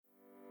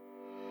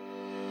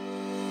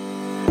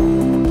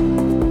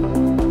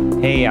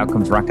Hey,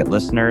 Outcomes Rocket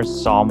listeners,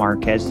 Saul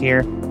Marquez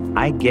here.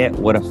 I get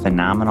what a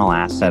phenomenal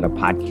asset a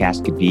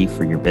podcast could be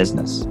for your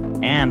business,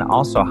 and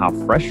also how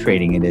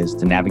frustrating it is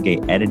to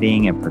navigate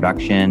editing and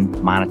production,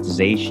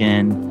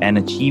 monetization, and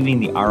achieving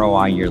the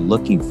ROI you're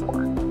looking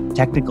for.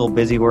 Technical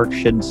busy work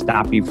shouldn't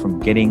stop you from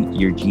getting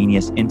your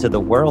genius into the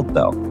world,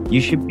 though.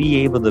 You should be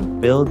able to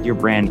build your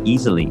brand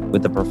easily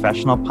with a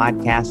professional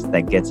podcast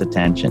that gets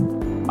attention.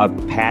 A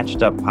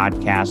patched up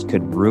podcast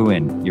could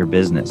ruin your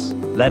business.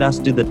 Let us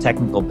do the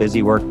technical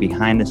busy work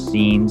behind the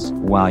scenes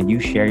while you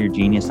share your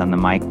genius on the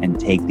mic and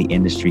take the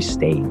industry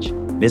stage.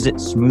 Visit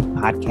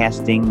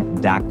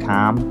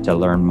smoothpodcasting.com to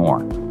learn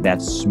more.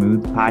 That's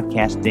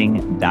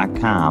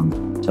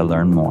smoothpodcasting.com to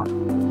learn more.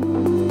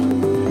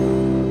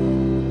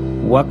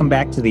 Welcome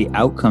back to the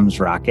Outcomes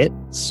Rocket.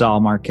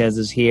 Saul Marquez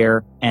is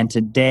here, and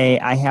today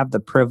I have the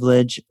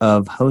privilege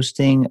of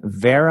hosting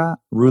Vera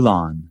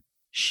Rulon.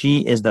 She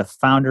is the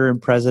founder and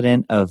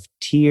president of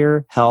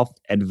Tier Health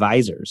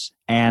Advisors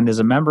and is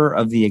a member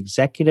of the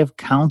executive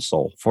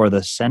council for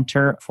the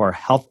Center for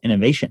Health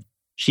Innovation.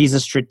 She's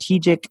a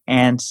strategic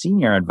and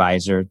senior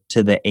advisor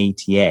to the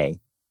ATA.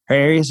 Her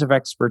areas of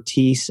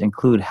expertise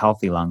include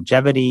healthy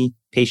longevity,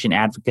 patient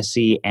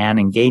advocacy and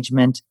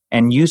engagement,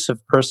 and use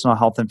of personal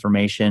health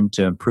information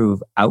to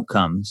improve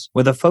outcomes,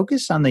 with a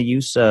focus on the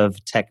use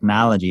of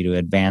technology to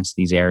advance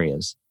these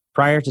areas.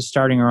 Prior to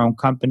starting her own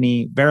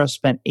company, Vera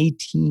spent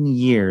 18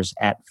 years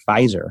at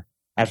Pfizer.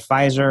 At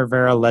Pfizer,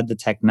 Vera led the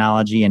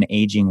technology and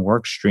aging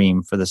work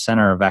stream for the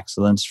Center of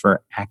Excellence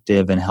for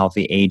Active and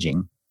Healthy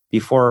Aging.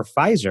 Before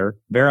Pfizer,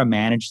 Vera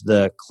managed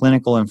the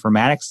clinical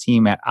informatics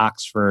team at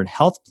Oxford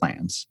Health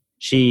Plans.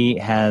 She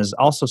has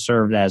also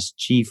served as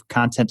Chief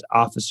Content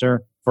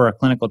Officer for a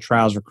clinical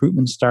trials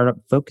recruitment startup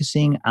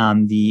focusing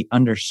on the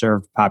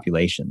underserved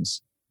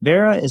populations.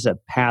 Vera is a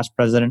past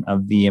president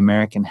of the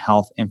American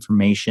Health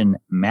Information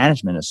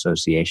Management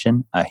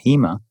Association,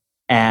 AHIMA,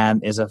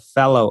 and is a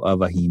fellow of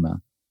AHIMA.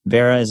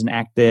 Vera is an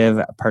active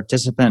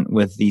participant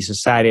with the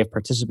Society of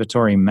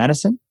Participatory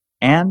Medicine,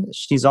 and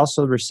she's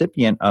also the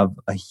recipient of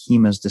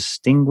AHIMA's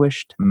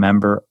Distinguished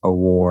Member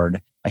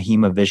Award,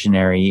 AHIMA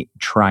Visionary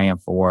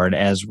Triumph Award,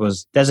 as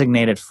was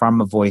designated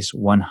PharmaVoice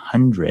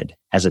 100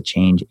 as a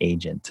change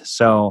agent.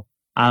 So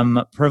I'm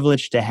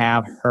privileged to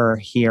have her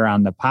here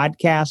on the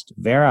podcast.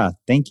 Vera,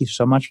 thank you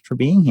so much for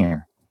being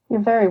here.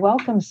 You're very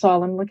welcome,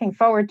 Saul. I'm looking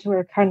forward to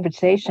our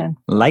conversation.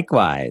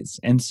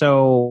 Likewise. And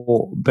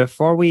so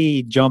before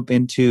we jump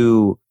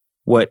into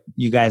what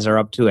you guys are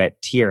up to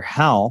at Tier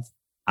Health,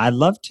 I'd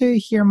love to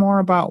hear more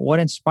about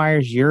what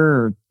inspires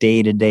your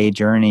day-to-day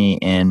journey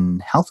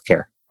in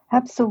healthcare.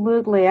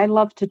 Absolutely. I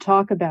love to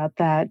talk about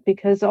that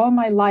because all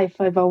my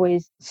life I've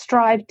always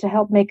strived to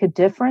help make a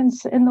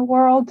difference in the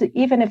world,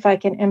 even if I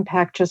can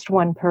impact just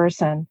one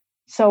person.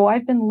 So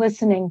I've been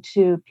listening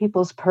to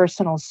people's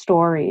personal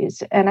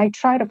stories, and I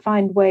try to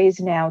find ways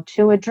now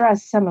to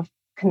address some of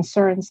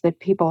concerns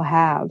that people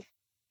have.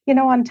 You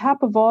know, on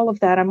top of all of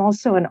that, I'm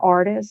also an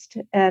artist,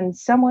 and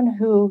someone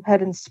who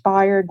had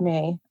inspired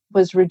me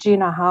was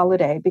Regina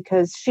Holiday,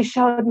 because she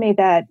showed me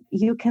that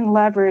you can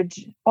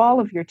leverage all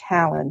of your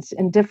talents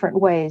in different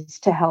ways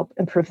to help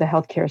improve the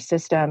healthcare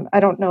system.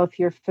 I don't know if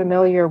you're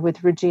familiar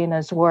with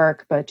Regina's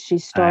work, but she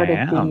started We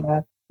had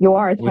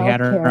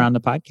her on the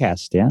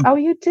podcast, yeah. Oh,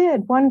 you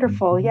did?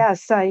 Wonderful. Mm-hmm.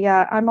 Yes.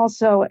 I'm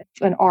also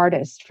an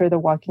artist for the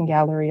Walking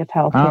Gallery of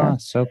Healthcare. Ah,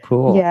 so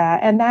cool. Yeah.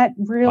 And that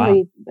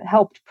really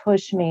helped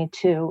push me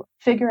to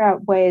figure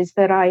out ways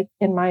that I,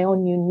 in my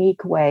own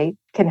unique way,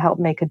 can help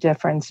make a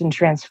difference in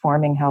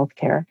transforming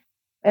healthcare.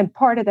 And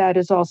part of that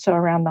is also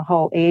around the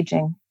whole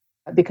aging,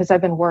 because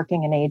I've been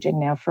working in aging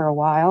now for a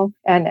while.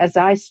 And as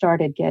I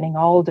started getting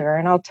older,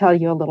 and I'll tell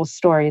you a little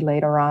story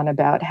later on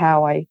about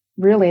how I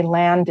really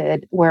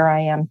landed where I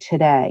am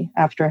today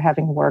after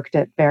having worked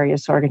at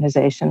various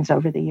organizations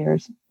over the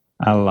years.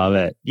 I love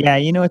it. Yeah,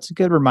 you know, it's a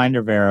good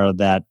reminder, Vera,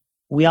 that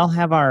we all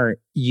have our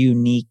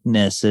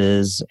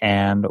uniquenesses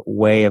and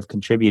way of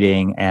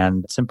contributing.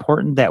 And it's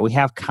important that we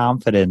have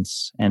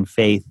confidence and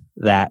faith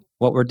that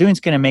what we're doing is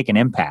going to make an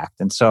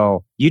impact. And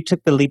so you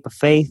took the leap of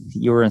faith,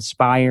 you were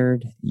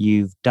inspired,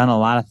 you've done a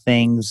lot of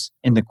things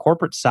in the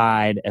corporate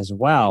side as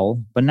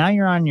well, but now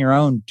you're on your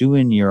own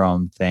doing your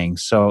own thing.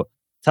 So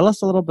tell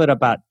us a little bit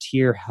about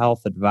Tier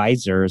Health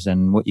Advisors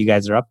and what you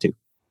guys are up to.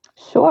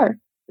 Sure.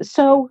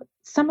 So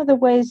some of the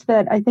ways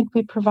that I think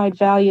we provide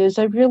value is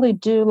I really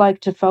do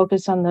like to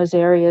focus on those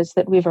areas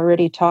that we've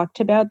already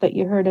talked about that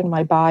you heard in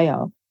my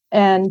bio.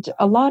 And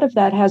a lot of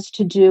that has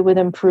to do with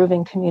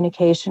improving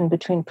communication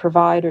between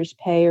providers,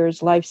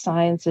 payers, life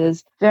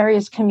sciences,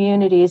 various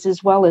communities,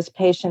 as well as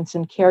patients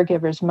and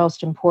caregivers,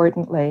 most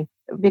importantly,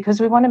 because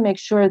we want to make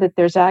sure that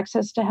there's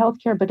access to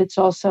healthcare, but it's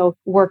also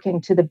working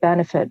to the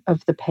benefit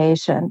of the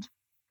patient.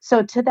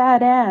 So to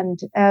that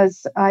end,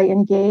 as I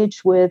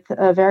engage with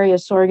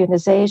various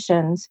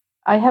organizations,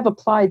 I have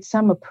applied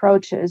some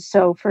approaches.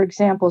 So, for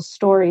example,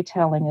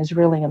 storytelling is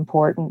really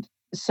important.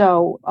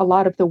 So a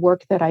lot of the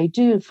work that I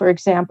do, for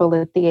example,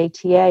 at the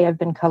ATA, I've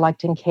been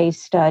collecting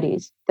case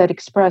studies that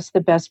express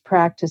the best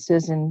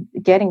practices in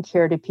getting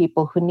care to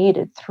people who need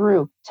it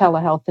through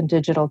telehealth and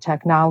digital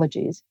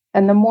technologies.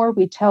 And the more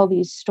we tell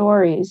these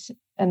stories,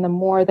 and the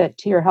more that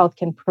Tier Health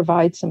can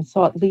provide some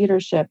thought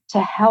leadership to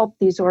help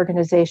these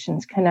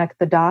organizations connect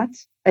the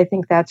dots, I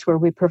think that's where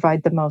we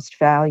provide the most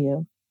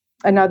value.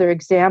 Another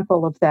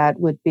example of that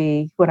would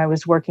be when I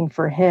was working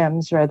for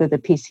HIMSS, rather the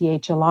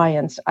PCH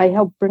Alliance. I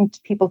helped bring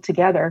people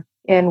together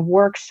in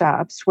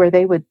workshops where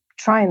they would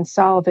try and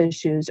solve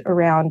issues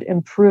around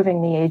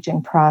improving the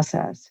aging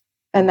process.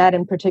 And that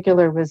in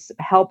particular was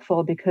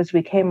helpful because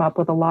we came up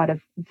with a lot of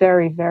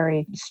very,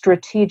 very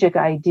strategic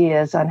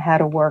ideas on how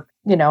to work,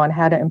 on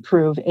how to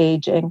improve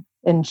aging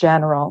in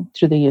general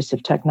through the use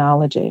of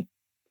technology.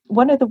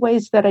 One of the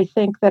ways that I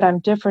think that I'm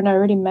different, I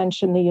already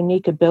mentioned the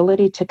unique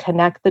ability to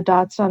connect the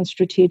dots on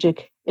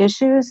strategic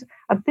issues.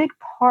 A big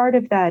part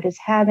of that is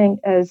having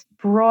as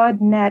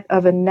broad net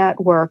of a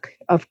network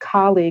of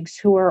colleagues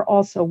who are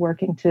also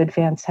working to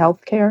advance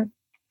healthcare.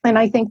 And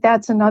I think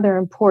that's another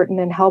important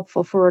and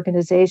helpful for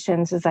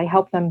organizations as I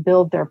help them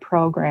build their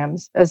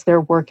programs as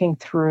they're working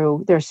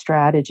through their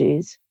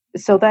strategies.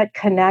 So that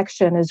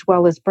connection, as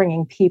well as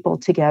bringing people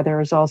together,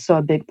 is also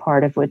a big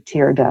part of what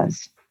TIER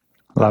does.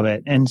 Love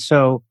it. And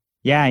so,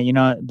 yeah,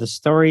 the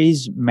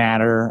stories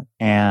matter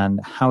and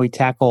how we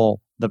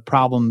tackle the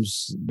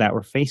problems that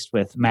we're faced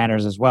with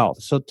matters as well.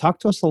 So talk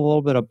to us a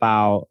little bit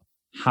about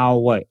how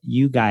what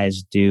you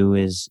guys do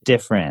is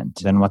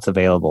different than what's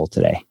available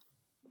today.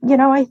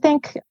 I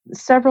think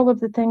several of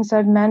the things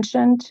I've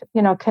mentioned,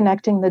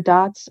 connecting the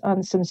dots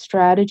on some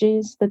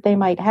strategies that they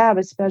might have,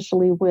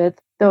 especially with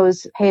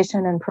those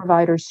patient and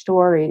provider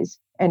stories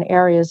and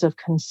areas of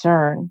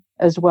concern,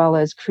 as well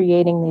as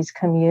creating these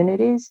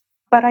communities.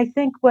 But I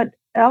think what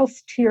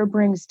else TIER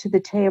brings to the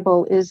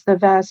table is the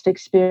vast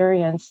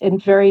experience in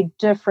very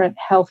different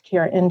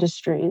healthcare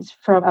industries,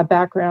 from a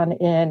background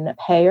in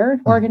payer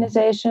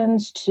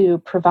organizations to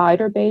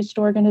provider-based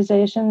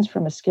organizations,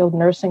 from a skilled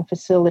nursing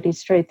facility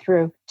straight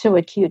through to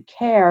acute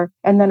care.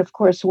 And then, of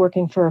course,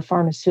 working for a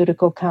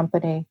pharmaceutical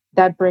company.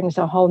 That brings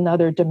a whole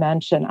nother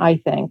dimension, I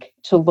think,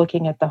 to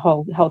looking at the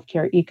whole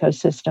healthcare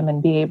ecosystem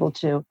and be able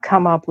to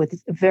come up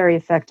with very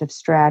effective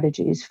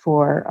strategies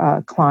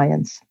for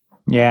clients.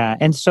 Yeah.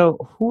 And so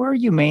who are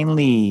you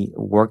mainly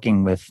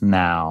working with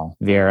now,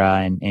 Vera?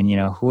 And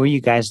who are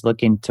you guys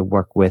looking to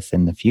work with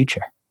in the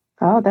future?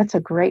 Oh, that's a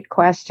great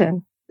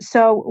question.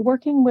 So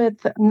working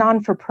with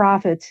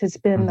non-for-profits has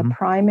been the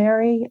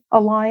primary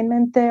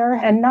alignment there,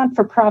 and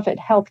non-for-profit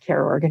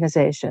healthcare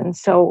organizations.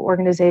 So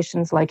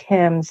organizations like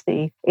HIMSS,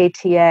 the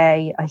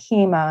ATA,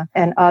 AHIMA,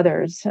 and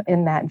others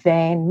in that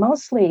vein,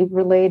 mostly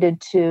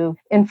related to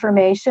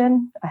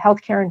information,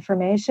 healthcare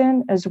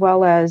information, as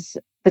well as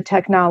the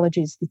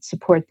technologies that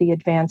support the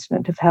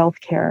advancement of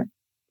healthcare.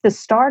 The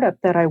startup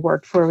that I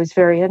worked for was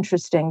very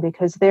interesting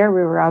because there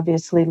we were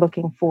obviously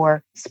looking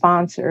for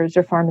sponsors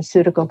or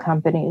pharmaceutical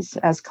companies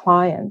as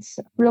clients,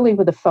 really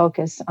with a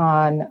focus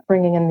on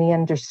bringing in the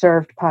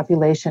underserved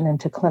population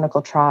into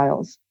clinical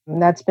trials.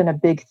 And that's been a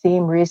big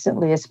theme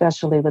recently,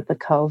 especially with the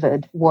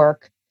COVID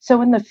work. So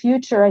in the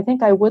future, I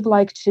think I would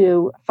like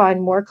to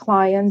find more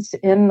clients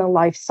in the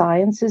life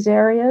sciences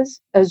areas,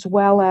 as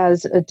well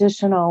as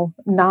additional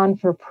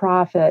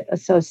non-for-profit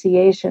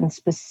associations,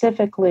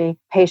 specifically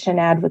patient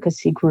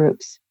advocacy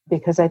groups,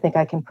 because I think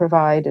I can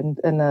provide, and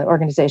the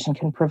organization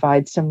can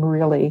provide some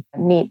really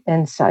neat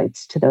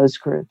insights to those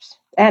groups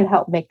and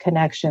help make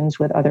connections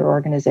with other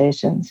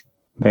organizations.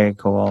 Very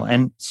cool.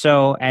 And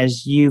so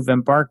as you've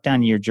embarked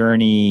on your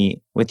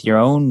journey with your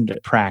own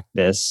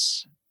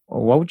practice,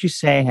 what would you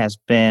say has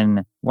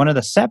been one of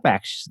the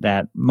setbacks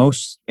that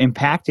most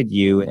impacted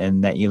you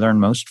and that you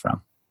learned most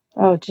from?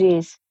 Oh,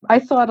 geez. I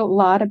thought a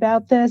lot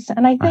about this,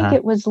 and I think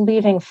it was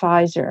leaving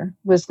Pfizer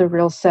was the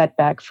real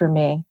setback for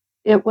me.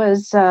 It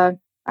was, I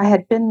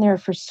had been there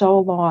for so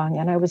long,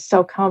 and I was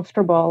so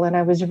comfortable, and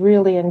I was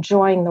really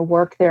enjoying the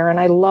work there, and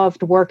I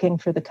loved working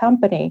for the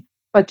company.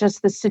 But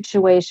just the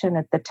situation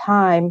at the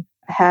time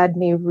had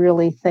me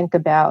really think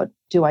about,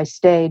 do I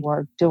stay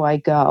or do I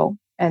go?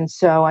 And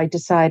so I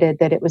decided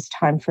that it was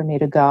time for me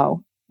to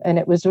go. And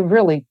it was a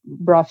really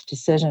rough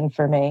decision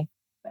for me.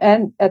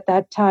 And at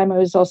that time, I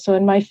was also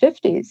in my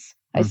 50s.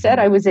 I said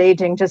I was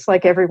aging just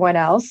like everyone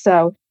else.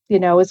 So, it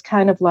was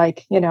kind of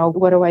like,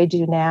 what do I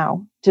do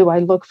now? Do I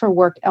look for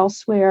work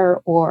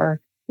elsewhere,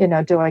 or,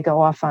 do I go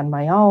off on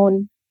my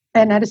own?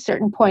 And at a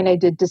certain point, I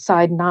did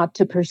decide not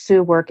to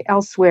pursue work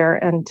elsewhere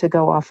and to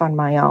go off on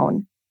my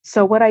own.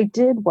 So what I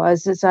did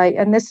was,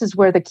 and this is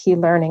where the key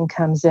learning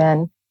comes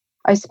in,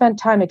 I spent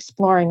time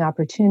exploring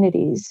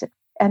opportunities,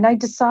 and I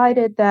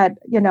decided that,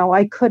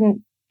 I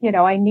couldn't,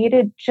 I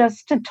needed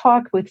just to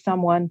talk with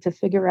someone to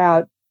figure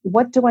out,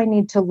 what do I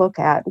need to look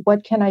at?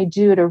 What can I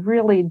do to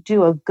really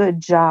do a good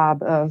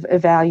job of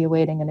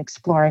evaluating and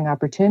exploring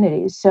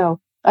opportunities? So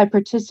I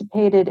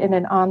participated in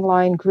an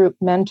online group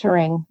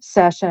mentoring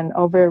session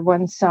over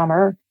one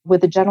summer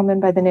with a gentleman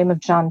by the name of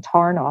John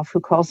Tarnoff,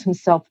 who calls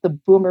himself the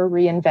Boomer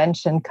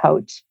Reinvention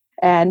Coach.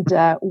 And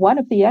one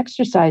of the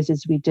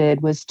exercises we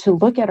did was to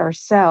look at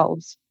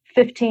ourselves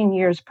 15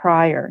 years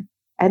prior.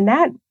 And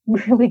that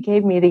really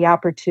gave me the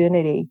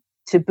opportunity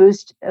to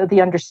boost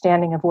the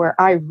understanding of where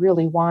I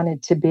really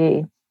wanted to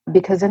be.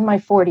 Because in my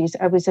 40s,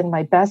 I was in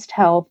my best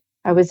health.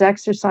 I was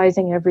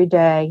exercising every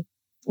day.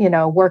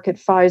 Work at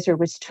Pfizer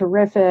was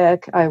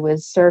terrific. I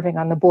was serving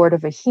on the board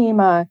of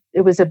AHIMA.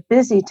 It was a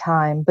busy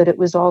time, but it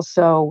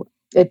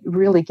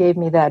really gave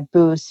me that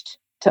boost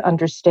to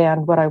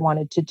understand what I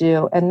wanted to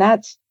do. And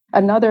that's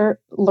another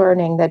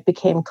learning that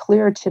became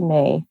clear to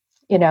me,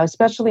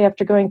 especially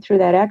after going through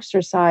that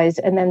exercise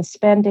and then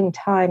spending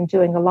time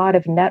doing a lot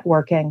of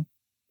networking.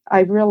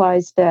 I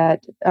realized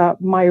that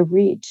my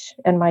reach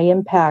and my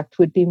impact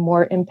would be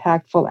more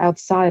impactful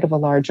outside of a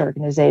large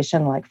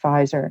organization like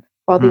Pfizer.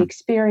 While the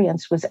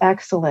experience was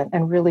excellent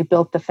and really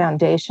built the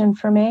foundation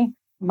for me,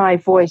 my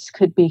voice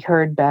could be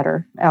heard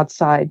better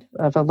outside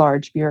of a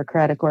large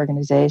bureaucratic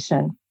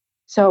organization.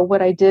 So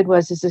what I did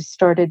was I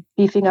started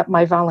beefing up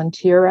my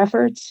volunteer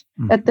efforts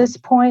at this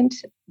point,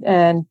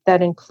 and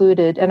that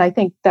included, and I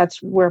think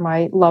that's where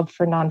my love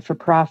for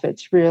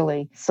non-for-profits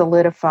really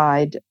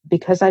solidified,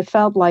 because I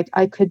felt like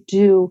I could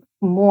do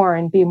more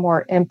and be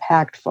more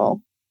impactful.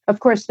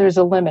 Of course, there's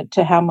a limit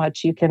to how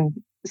much you can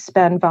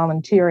spend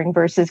volunteering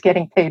versus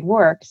getting paid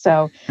work.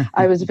 So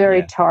I was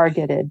very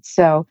targeted.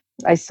 So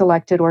I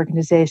selected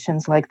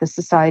organizations like the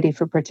Society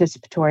for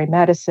Participatory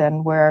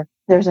Medicine, where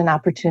there's an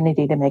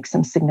opportunity to make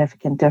some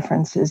significant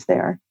differences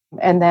there.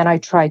 And then I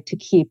tried to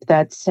keep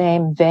that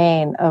same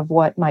vein of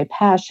what my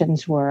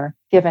passions were,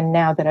 given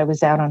now that I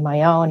was out on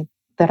my own,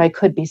 that I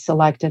could be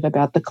selective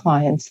about the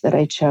clients that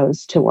I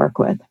chose to work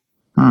with.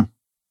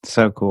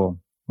 So cool.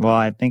 Well,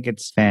 I think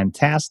it's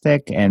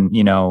fantastic. And,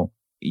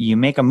 you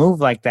make a move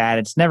like that,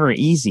 it's never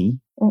easy.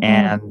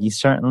 And you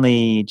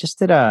certainly just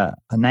did a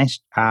nice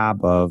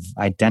job of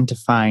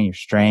identifying your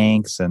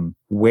strengths and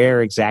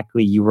where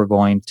exactly you were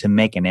going to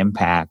make an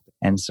impact.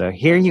 And so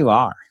here you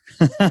are.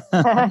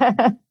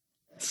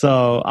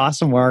 So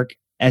awesome work.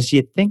 As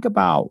you think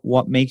about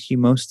what makes you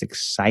most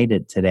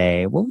excited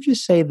today, what would you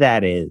say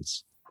that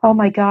is? Oh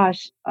my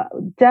gosh,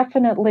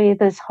 definitely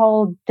this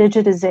whole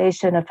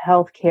digitization of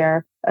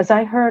healthcare. As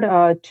I heard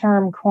a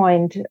term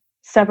coined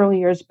several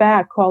years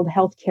back called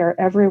healthcare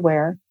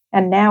everywhere.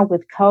 And now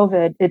with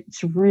COVID,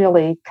 it's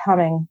really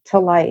coming to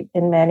light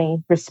in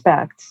many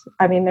respects.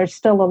 I mean, there's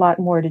still a lot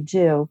more to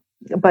do,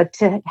 but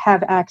to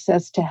have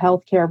access to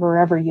healthcare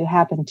wherever you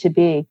happen to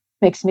be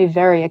makes me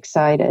very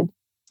excited.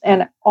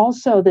 And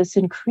also this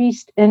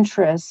increased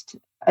interest,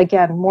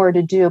 again, more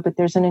to do, but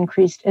there's an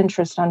increased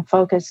interest on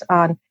focus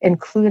on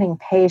including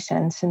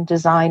patients and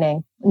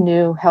designing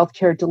new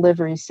healthcare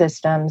delivery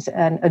systems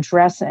and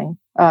addressing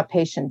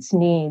patients'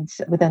 needs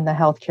within the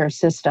healthcare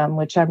system,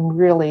 which I'm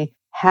really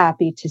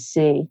happy to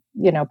see,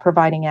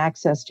 providing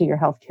access to your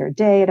healthcare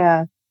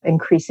data,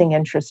 increasing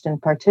interest in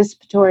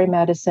participatory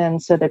medicine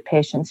so that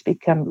patients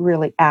become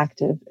really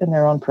active in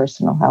their own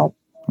personal health.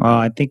 Well,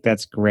 I think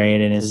that's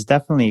great. And it's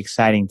definitely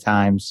exciting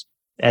times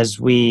as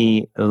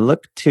we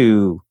look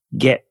to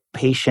get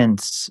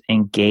patients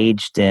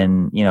engaged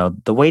in,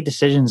 the way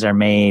decisions are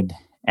made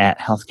at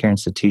healthcare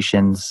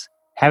institutions.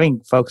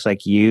 Having folks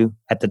like you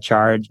at the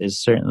charge is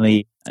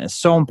certainly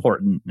so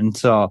important. And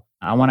so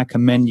I want to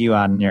commend you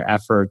on your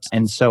efforts.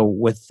 And so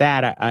with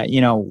that,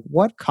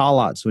 what call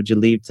outs would you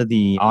leave to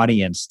the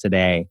audience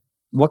today?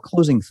 What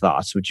closing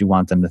thoughts would you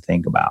want them to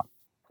think about?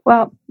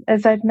 Well,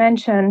 as I've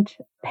mentioned,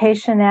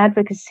 patient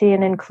advocacy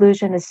and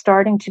inclusion is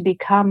starting to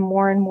become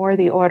more and more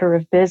the order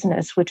of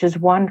business, which is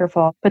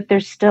wonderful, but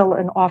there's still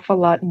an awful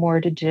lot more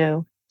to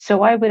do.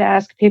 So I would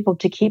ask people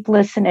to keep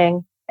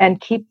listening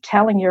and keep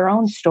telling your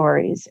own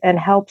stories and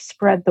help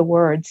spread the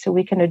word so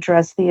we can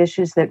address the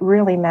issues that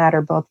really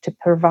matter both to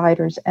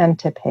providers and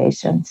to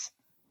patients.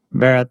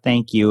 Vera,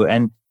 thank you.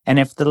 And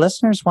if the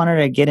listeners wanted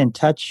to get in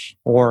touch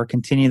or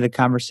continue the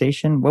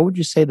conversation, what would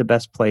you say the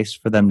best place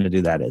for them to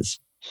do that is?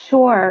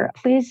 Sure.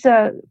 Please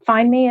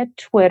find me at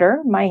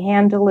Twitter. My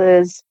handle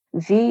is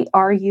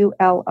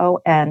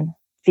VRULON,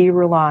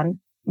 VRulon.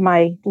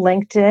 My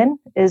LinkedIn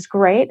is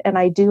great, and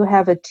I do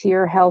have a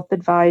Tier Health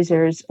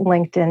Advisors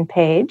LinkedIn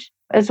page.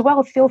 As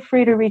well, feel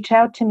free to reach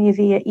out to me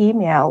via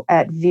email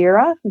at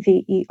Vera,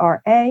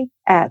 VERA,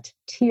 at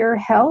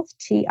tierhealth,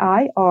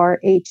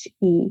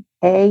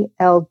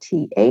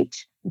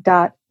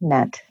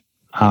 TIRHEALTH.net.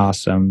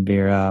 Awesome,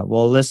 Vera.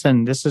 Well,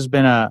 listen, this has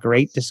been a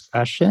great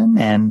discussion,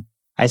 and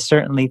I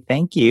certainly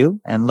thank you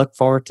and look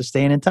forward to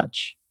staying in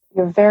touch.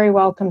 You're very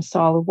welcome,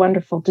 Saul.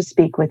 Wonderful to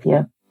speak with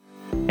you.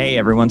 Hey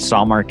everyone,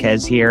 Saul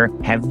Marquez here.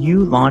 Have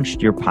you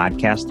launched your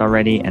podcast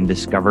already and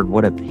discovered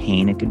what a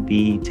pain it could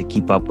be to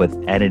keep up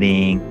with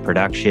editing,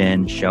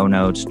 production, show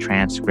notes,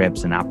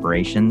 transcripts, and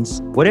operations?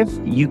 What if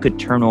you could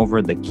turn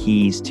over the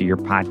keys to your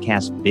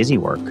podcast busy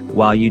work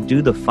while you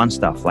do the fun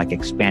stuff like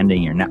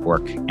expanding your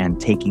network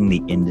and taking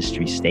the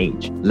industry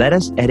stage? Let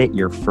us edit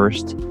your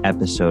first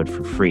episode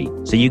for free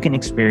so you can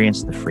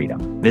experience the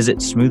freedom. Visit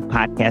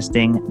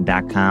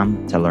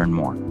smoothpodcasting.com to learn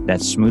more.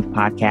 That's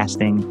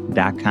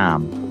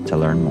smoothpodcasting.com to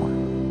learn more.